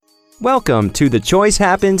Welcome to the Choice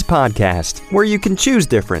Happens podcast, where you can choose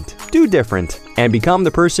different, do different, and become the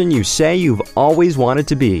person you say you've always wanted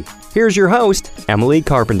to be. Here's your host, Emily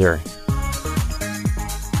Carpenter.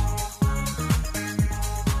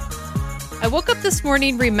 I woke up this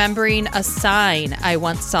morning remembering a sign I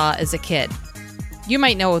once saw as a kid. You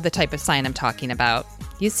might know the type of sign I'm talking about.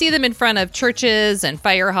 You see them in front of churches and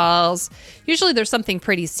fire halls. Usually there's something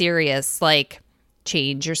pretty serious, like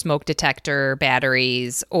change your smoke detector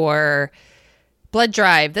batteries or blood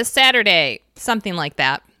drive this Saturday, something like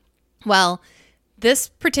that. Well, this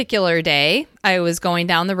particular day, I was going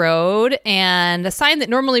down the road and a sign that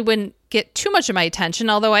normally wouldn't get too much of my attention,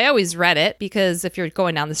 although I always read it because if you're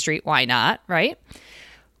going down the street, why not, right?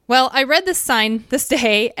 Well, I read this sign this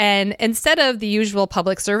day, and instead of the usual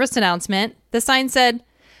public service announcement, the sign said,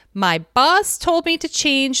 "My boss told me to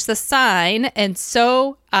change the sign, and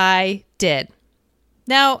so I did."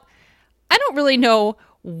 Now, I don't really know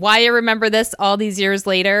why I remember this all these years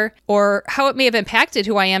later or how it may have impacted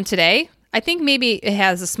who I am today. I think maybe it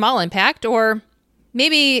has a small impact, or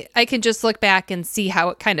maybe I can just look back and see how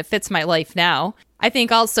it kind of fits my life now. I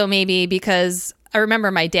think also maybe because I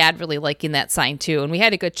remember my dad really liking that sign too, and we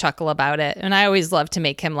had a good chuckle about it, and I always loved to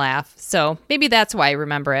make him laugh. So maybe that's why I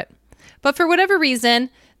remember it. But for whatever reason,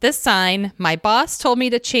 this sign, "My boss told me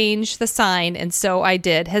to change the sign, and so I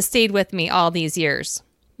did," has stayed with me all these years.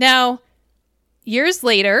 Now, years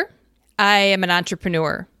later, I am an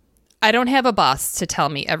entrepreneur. I don't have a boss to tell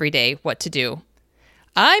me every day what to do.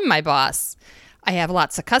 I'm my boss. I have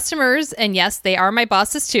lots of customers, and yes, they are my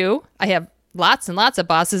bosses too. I have lots and lots of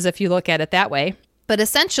bosses if you look at it that way. But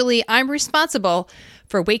essentially, I'm responsible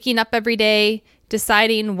for waking up every day,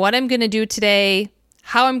 deciding what I'm going to do today,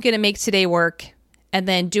 how I'm going to make today work, and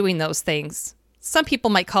then doing those things. Some people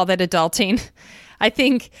might call that adulting. I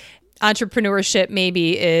think entrepreneurship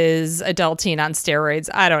maybe is adulting on steroids.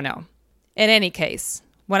 I don't know. In any case,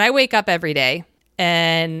 when I wake up every day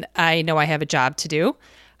and I know I have a job to do,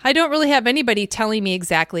 I don't really have anybody telling me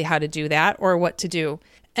exactly how to do that or what to do.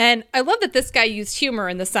 And I love that this guy used humor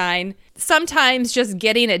in the sign. Sometimes just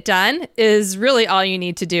getting it done is really all you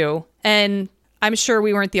need to do. And I'm sure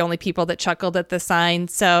we weren't the only people that chuckled at the sign.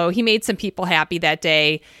 So he made some people happy that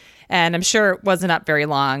day. And I'm sure it wasn't up very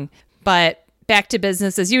long. But back to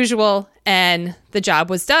business as usual. And the job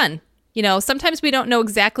was done. You know, sometimes we don't know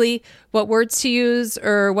exactly what words to use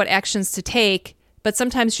or what actions to take. But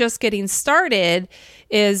sometimes just getting started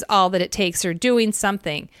is all that it takes, or doing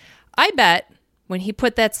something. I bet when he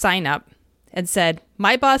put that sign up and said,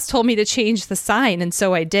 "My boss told me to change the sign, and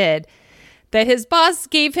so I did," that his boss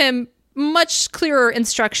gave him much clearer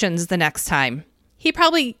instructions the next time. He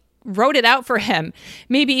probably wrote it out for him,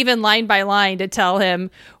 maybe even line by line, to tell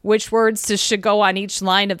him which words should go on each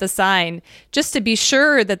line of the sign, just to be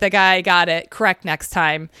sure that the guy got it correct next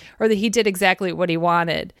time, or that he did exactly what he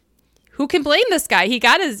wanted. Who can blame this guy? He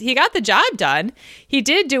got the job done. He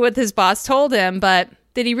did do what his boss told him, but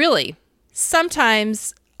did he really?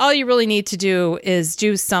 Sometimes all you really need to do is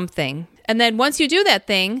do something. And then once you do that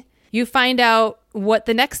thing, you find out what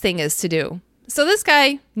the next thing is to do. So this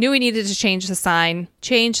guy knew he needed to change the sign,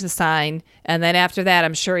 and then after that,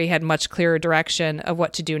 I'm sure he had much clearer direction of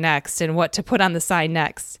what to do next and what to put on the sign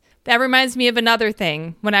next. That reminds me of another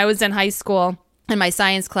thing. When I was in high school, in my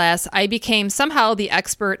science class, I became somehow the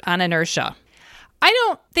expert on inertia. I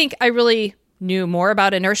don't think I really knew more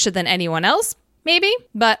about inertia than anyone else, maybe,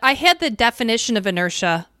 but I had the definition of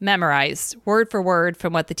inertia memorized, word for word,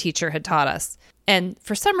 from what the teacher had taught us. And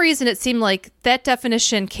for some reason, it seemed like that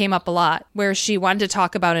definition came up a lot, where she wanted to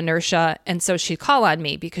talk about inertia, and so she'd call on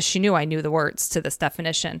me because she knew I knew the words to this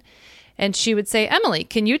definition. And she would say, "Emily,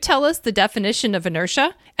 can you tell us the definition of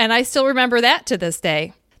inertia?" And I still remember that to this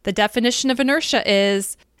day. The definition of inertia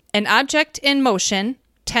is: an object in motion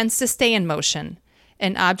tends to stay in motion.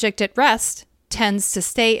 An object at rest tends to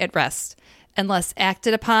stay at rest, unless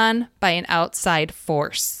acted upon by an outside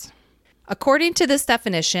force. According to this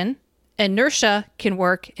definition, inertia can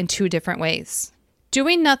work in two different ways.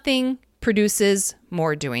 Doing nothing produces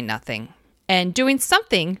more doing nothing, and doing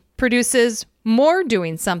something produces more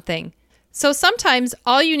doing something. So sometimes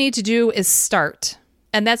all you need to do is start,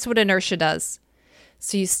 and that's what inertia does.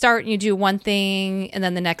 So you start and you do one thing, and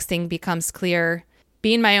then the next thing becomes clear.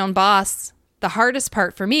 Being my own boss, the hardest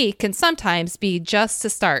part for me can sometimes be just to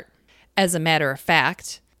start. As a matter of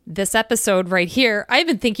fact, this episode right here, I've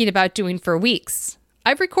been thinking about doing for weeks.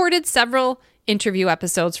 I've recorded several interview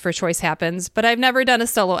episodes for Choice Happens, but I've never done a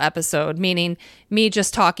solo episode, meaning me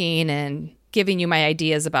just talking and giving you my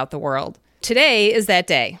ideas about the world. Today is that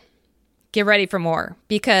day. Get ready for more,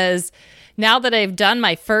 because now that I've done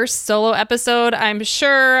my first solo episode, I'm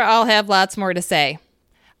sure I'll have lots more to say.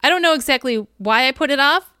 I don't know exactly why I put it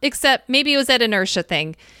off, except maybe it was that inertia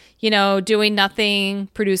thing. Doing nothing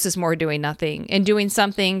produces more doing nothing, and doing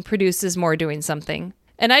something produces more doing something.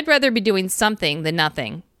 And I'd rather be doing something than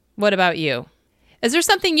nothing. What about you? Is there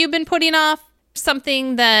something you've been putting off?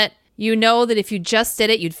 Something that you know that if you just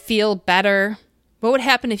did it, you'd feel better? What would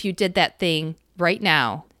happen if you did that thing right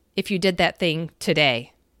now? If you did that thing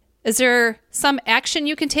today? Is there some action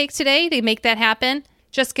you can take today to make that happen?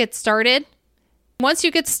 Just get started. Once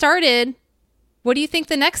you get started, what do you think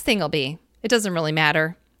the next thing will be? It doesn't really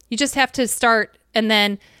matter. You just have to start, and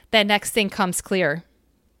then that next thing comes clear.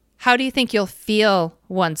 How do you think you'll feel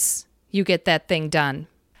once you get that thing done?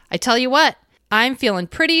 I tell you what, I'm feeling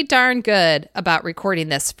pretty darn good about recording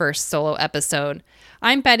this first solo episode.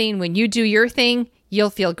 I'm betting when you do your thing, you'll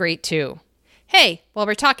feel great too. Hey, while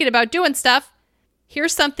we're talking about doing stuff,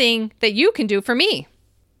 here's something that you can do for me.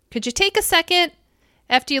 Could you take a second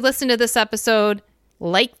after you listen to this episode,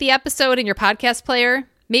 like the episode in your podcast player?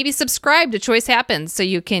 Maybe subscribe to Choice Happens so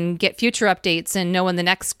you can get future updates and know when the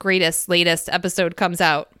next greatest, latest episode comes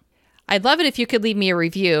out. I'd love it if you could leave me a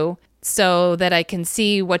review so that I can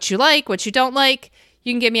see what you like, what you don't like.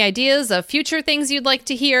 You can give me ideas of future things you'd like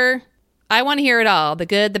to hear. I want to hear it all, the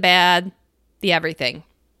good, the bad, the everything.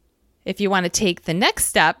 If you want to take the next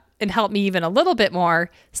step and help me even a little bit more,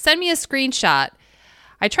 send me a screenshot.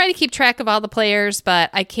 I try to keep track of all the players, but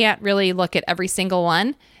I can't really look at every single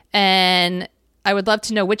one. And I would love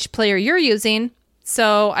to know which player you're using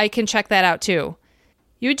so I can check that out too.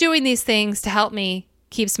 You doing these things to help me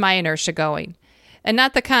keeps my inertia going. And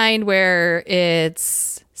not the kind where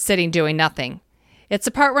it's sitting doing nothing. It's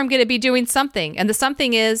the part where I'm going to be doing something. And the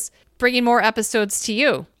something is bringing more episodes to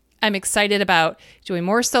you. I'm excited about doing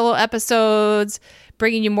more solo episodes,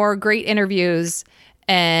 bringing you more great interviews,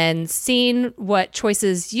 and seeing what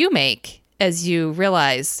choices you make as you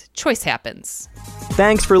realize choice happens.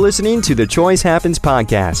 Thanks for listening to the Choice Happens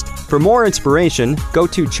podcast. For more inspiration, go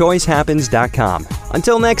to choicehappens.com.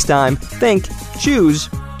 Until next time, think, choose,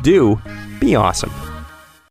 do, be awesome.